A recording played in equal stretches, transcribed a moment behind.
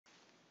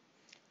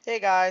Hey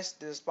guys,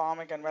 this is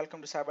Bhamik and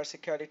welcome to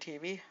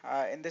CyberSecurityTV.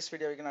 In this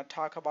video, we're going to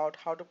talk about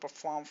how to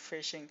perform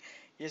phishing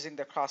using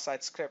the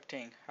cross-site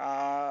scripting.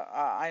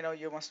 I know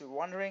you must be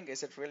wondering,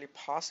 is it really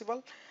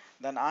possible?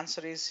 Then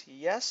answer is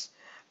yes.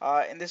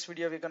 In this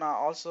video, we're gonna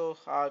also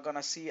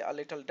gonna see a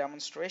little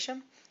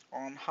demonstration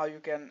on how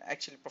you can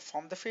actually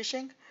perform the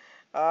phishing.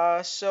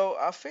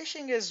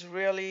 Phishing is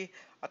really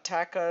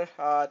attacker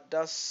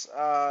does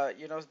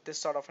this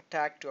sort of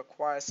attack to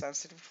acquire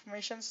sensitive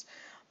informations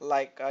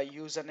like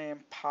username,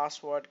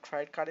 password,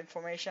 credit card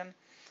information,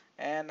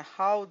 and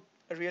how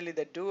really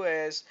they do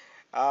is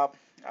uh,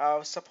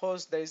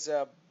 suppose there is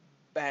a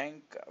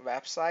bank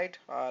website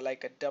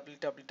like a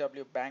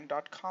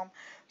www.bank.com.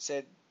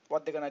 So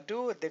what they're gonna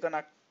do, they're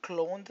gonna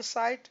clone the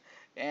site,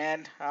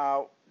 and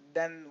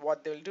then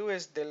what they'll do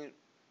is they'll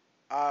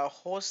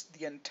host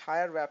the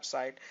entire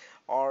website,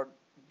 or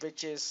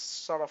which is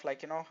sort of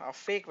like a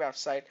fake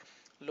website,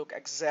 look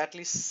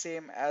exactly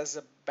same as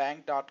a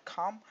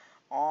bank.com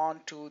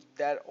onto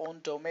their own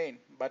domain,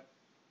 but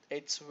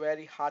it's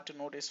very hard to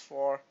notice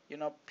for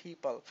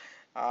people.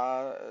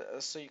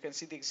 So you can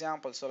see the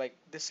example. So like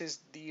this is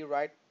the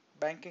right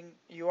banking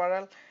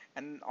URL,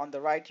 and on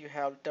the right you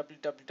have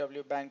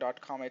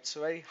www.bank.com. It's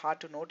very hard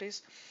to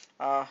notice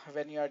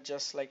when you are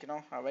just like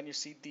when you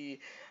see the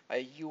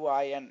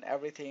UI and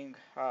everything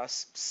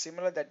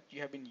similar that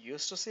you have been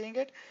used to seeing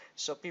it.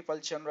 So people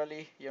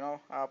generally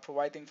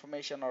provide the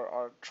information,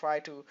 or try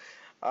to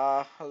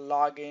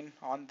log in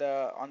on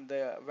the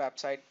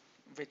website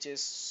which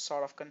is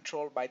sort of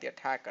controlled by the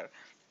attacker.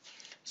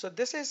 So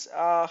this is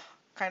a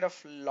kind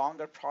of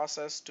longer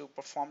process to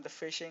perform the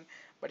phishing,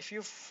 but if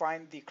you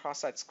find the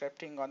cross-site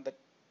scripting on the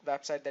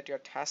website that you're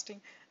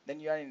testing, then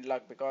you are in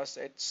luck because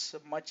it's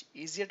much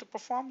easier to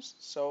perform.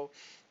 So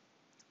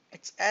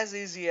it's as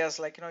easy as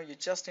like you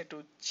just need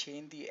to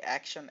change the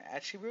action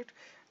attribute.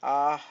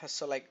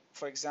 So like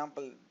for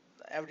example,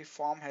 every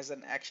form has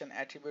an action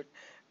attribute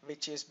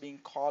which is being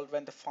called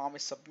when the form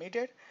is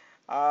submitted.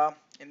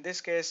 In this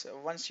case,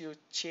 once you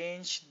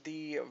change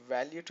the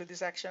value to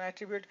this action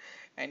attribute,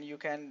 and you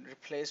can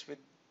replace with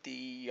the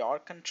your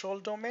control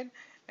domain,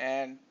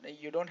 and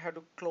you don't have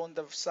to clone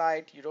the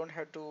site, you don't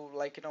have to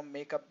like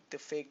make up the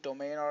fake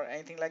domain or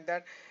anything like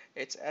that.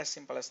 It's as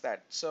simple as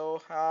that.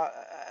 So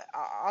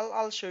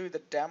I'll show you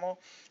the demo,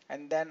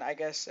 and then I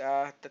guess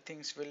the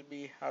things will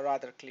be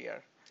rather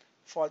clear.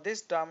 For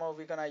this demo,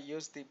 we're gonna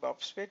use the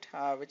Burp Suite,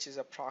 which is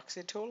a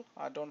proxy tool.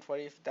 Don't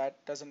worry if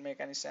that doesn't make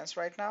any sense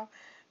right now.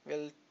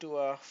 We'll do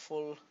a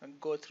full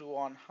go through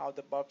on how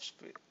the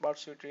Burp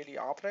Suite really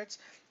operates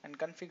and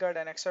configured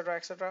and etc.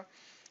 etc.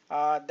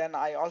 Then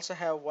I also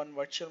have one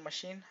virtual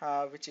machine,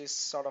 which is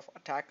sort of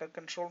attacker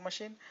control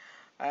machine,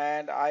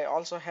 and I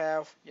also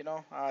have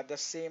the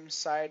same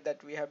site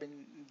that we have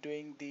been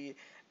doing the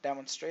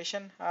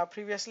demonstration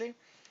previously.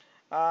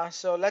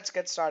 So let's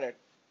get started.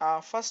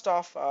 First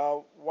off,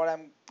 what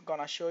I'm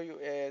gonna show you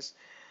is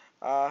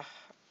uh,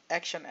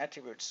 action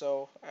attribute.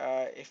 So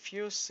if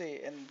you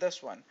see in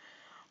this one,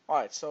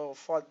 alright, so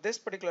for this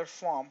particular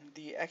form,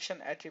 the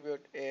action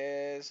attribute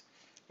is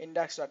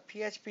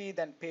index.php,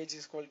 then page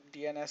is called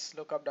DNS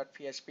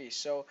lookup.php.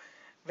 So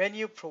when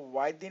you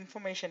provide the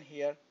information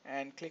here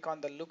and click on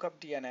the lookup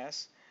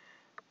DNS,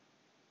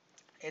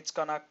 it's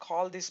gonna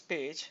call this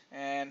page,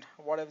 and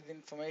whatever the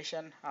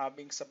information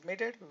being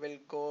submitted will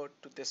go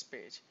to this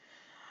page.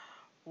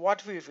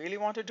 What we really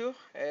want to do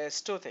is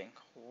two things.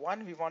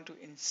 One, we want to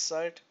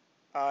insert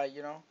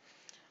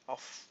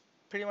of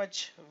pretty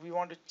much we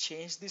want to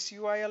change this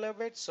UI a little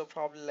bit, so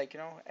probably like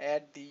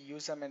add the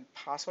username and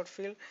password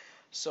field.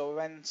 So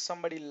when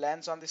somebody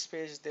lands on this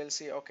page, they'll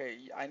see, okay,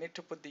 I need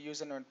to put the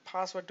username and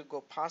password to go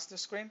past the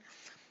screen.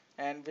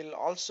 And we'll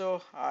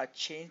also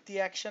change the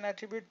action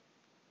attribute,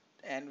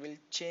 and we'll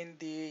change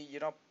the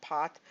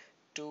path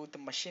to the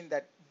machine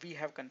that we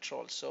have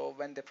control. So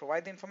when they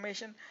provide the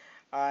information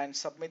and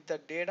submit the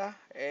data,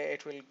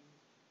 it will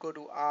go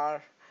to our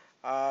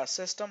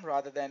system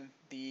rather than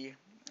the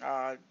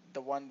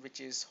one which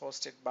is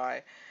hosted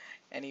by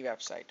any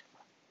website.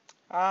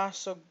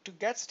 So to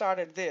get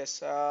started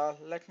this,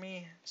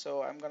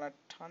 so I'm gonna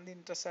turn the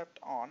intercept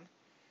on,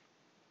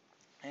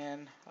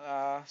 and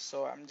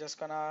so I'm just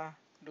gonna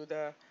do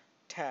the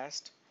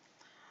test.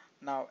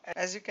 Now,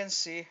 as you can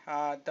see,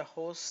 the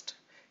host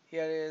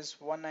here is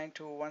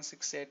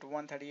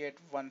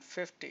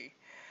 192.168.138.150.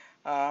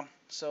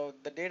 So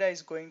the data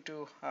is going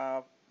to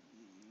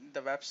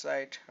the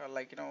website,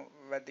 like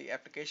where the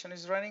application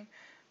is running,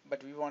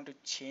 but we want to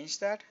change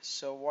that.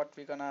 So what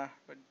we're gonna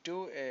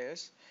do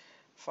is,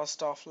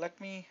 first off, let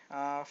me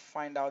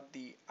find out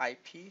the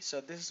IP. So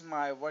this is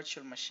my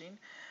virtual machine.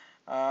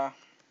 Uh,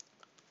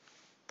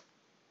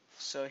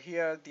 so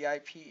here the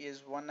IP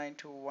is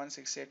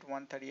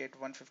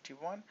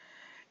 192.168.138.151.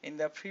 In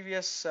the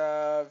previous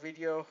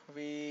video,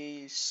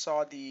 we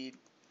saw the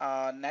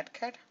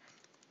netcat.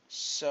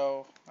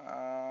 So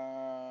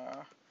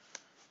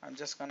I'm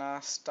just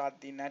gonna start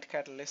the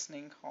netcat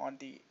listening on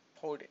the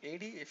port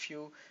 80. If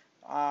you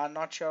are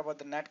not sure about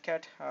the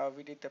netcat,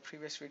 we did the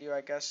previous video,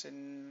 I guess,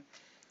 in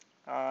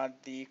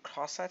the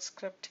cross-site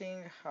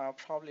scripting,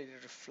 probably the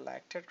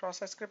reflected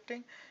cross-site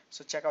scripting.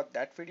 So check out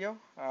that video.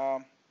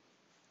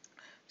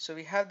 So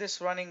we have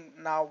this running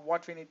now.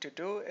 What we need to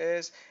do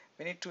is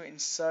we need to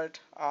insert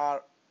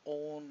our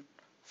own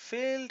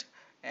field,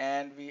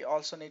 and we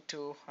also need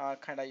to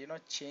kind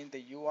of change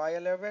the UI a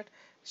little bit.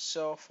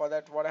 So for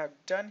that, what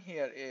I've done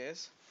here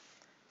is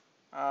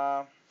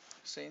uh,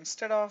 so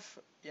instead of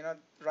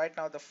right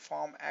now the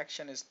form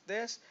action is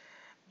this,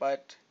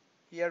 but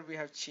here we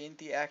have changed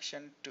the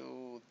action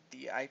to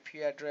the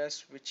IP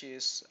address, which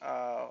is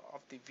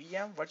of the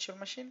VM virtual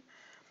machine,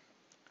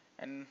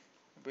 and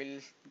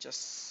we'll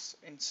just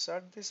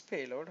insert this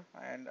payload,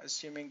 and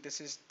assuming this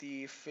is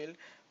the field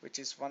which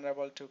is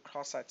vulnerable to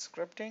cross-site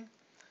scripting.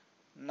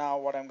 Now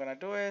what I'm gonna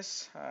do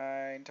is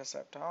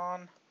intercept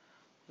on,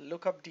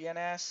 look up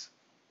DNS.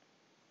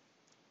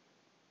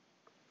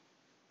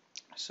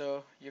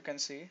 So you can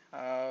see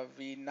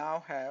we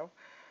now have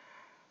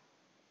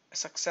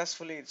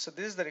successfully, so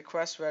this is the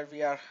request where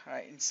we are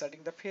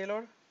inserting the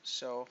payload.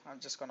 So I'm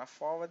just gonna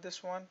forward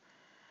this one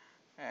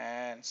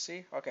and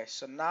see. Okay,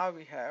 so now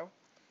we have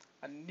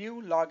a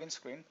new login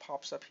screen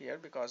pops up here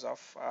because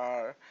of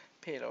our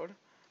payload.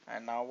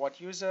 And now what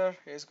user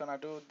is gonna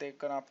do, they're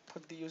gonna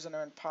put the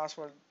username and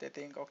password. They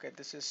think, okay,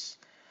 this is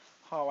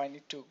how I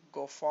need to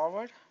go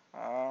forward.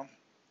 And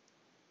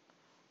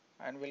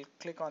we'll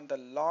click on the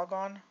log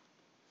on,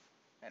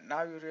 and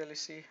now you really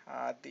see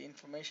the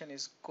information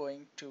is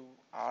going to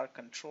our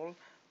control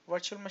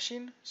virtual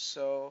machine.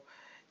 So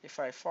if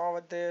I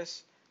forward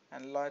this,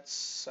 and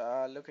let's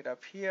look it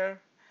up here,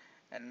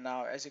 and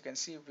now as you can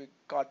see, we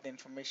got the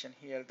information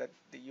here that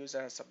the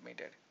user has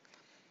submitted.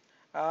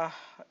 uh,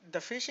 the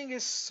phishing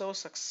is so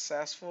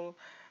successful.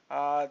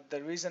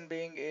 The reason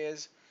being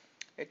is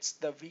it's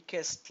the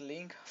weakest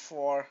link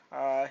for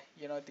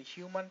the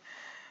human.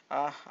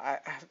 I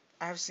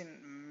have seen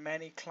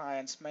many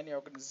clients, many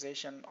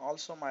organizations,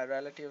 also my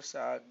relatives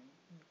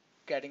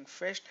getting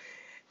phished.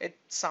 It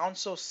sounds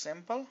so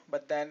simple,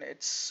 but then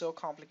it's so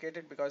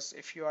complicated because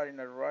if you are in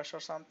a rush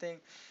or something,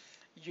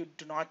 you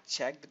do not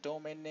check the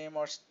domain name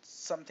or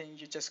something.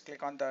 You just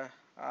click on the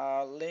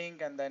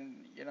link, and then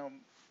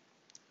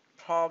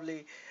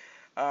probably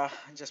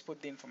just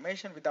put the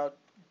information without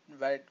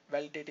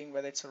validating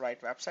whether it's the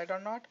right website or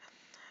not.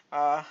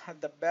 Uh,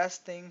 the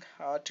best thing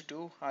to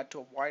do to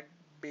avoid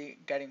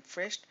getting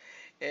phished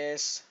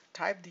is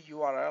type the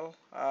URL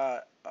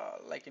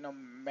like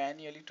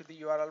manually to the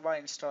URL bar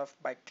instead of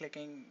by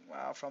clicking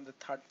from the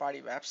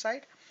third-party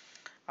website,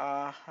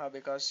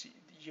 because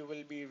you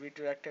will be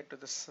redirected to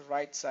the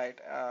right site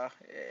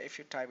if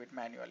you type it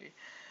manually.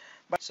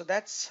 So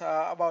that's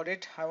about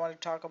it I want to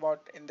talk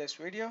about in this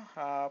video.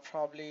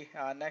 Probably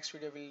next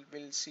video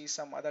we'll see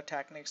some other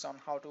techniques on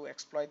how to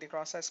exploit the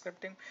cross-site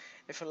scripting.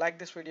 If you like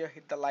this video,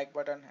 hit the like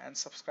button and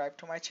subscribe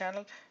to my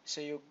channel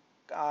so you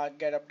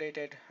get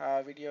updated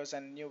videos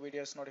and new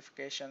videos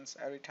notifications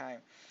every time.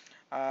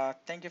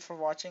 Thank you for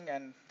watching,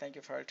 and thank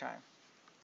you for your time.